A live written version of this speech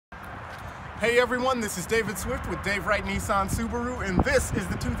Hey everyone, this is David Swift with Dave Wright Nissan Subaru, and this is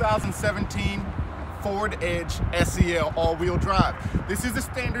the 2017 Ford Edge SEL all-wheel drive. This is a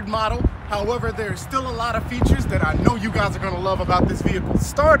standard model, however there's still a lot of features that I know you guys are going to love about this vehicle,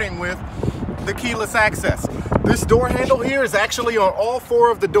 starting with the keyless access. This door handle here is actually on all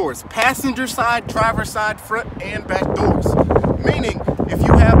four of the doors, passenger side, driver side, front and back doors. Meaning, if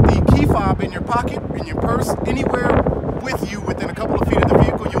you have the key fob in your pocket, in your purse, anywhere with you within a couple of feet of the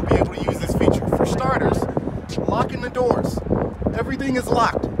vehicle, you'll be able to use this feature. For starters, locking the doors. Everything is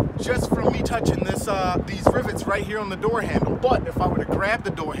locked just from me touching this these rivets right here on the door handle. But if I were to grab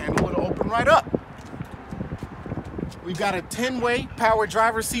the door handle, it'll open right up. We've got a 10-way power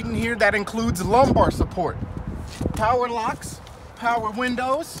driver seat in here that includes lumbar support, power locks, power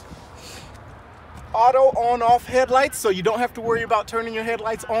windows, auto on-off headlights, so you don't have to worry about turning your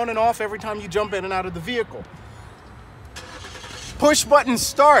headlights on and off every time you jump in and out of the vehicle. Push button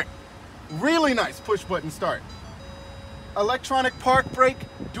start, really nice push button start. Electronic park brake,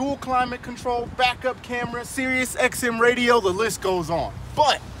 dual climate control, backup camera, Sirius XM radio, the list goes on.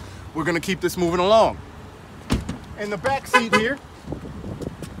 But we're gonna keep this moving along. In the back seat here,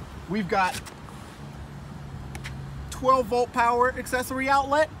 we've got 12-volt power accessory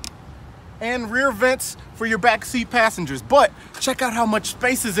outlet and rear vents for your back seat passengers. But check out how much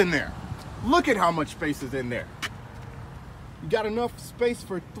space is in there. Look at how much space is in there. You got enough space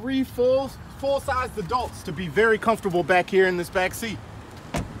for three full-sized adults to be very comfortable back here in this back seat.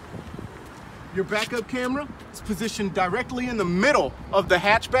 Your backup camera is positioned directly in the middle of the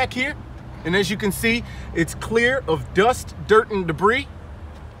hatchback here. And as you can see, it's clear of dust, dirt, and debris.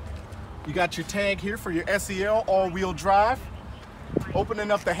 You got your tag here for your SEL all-wheel drive.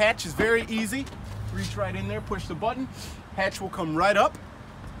 Opening up the hatch is very easy. Reach right in there, push the button. Hatch will come right up.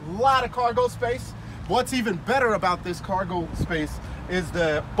 A lot of cargo space. What's even better about this cargo space is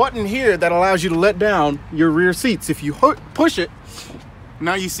the button here that allows you to let down your rear seats. If you push it,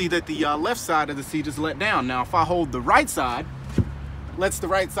 now you see that the left side of the seat is let down. Now if I hold the right side, lets the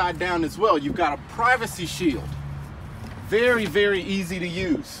right side down as well. You've got a privacy shield. Very, very easy to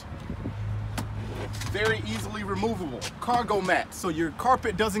use. Very easily removable. Cargo mat, so your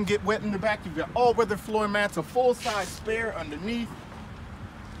carpet doesn't get wet in the back. You've got all-weather floor mats, a full-size spare underneath.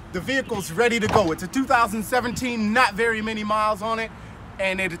 The vehicle's ready to go. It's a 2017, not very many miles on it,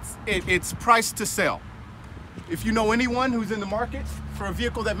 and it's priced to sell. If you know anyone who's in the market for a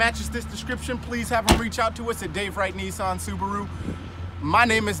vehicle that matches this description, please have them reach out to us at Dave Wright Nissan Subaru. My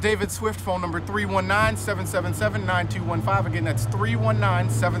name is David Swift, phone number 319-777-9215. Again, that's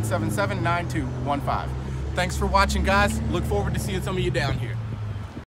 319-777-9215. Thanks for watching, guys. Look forward to seeing some of you down here.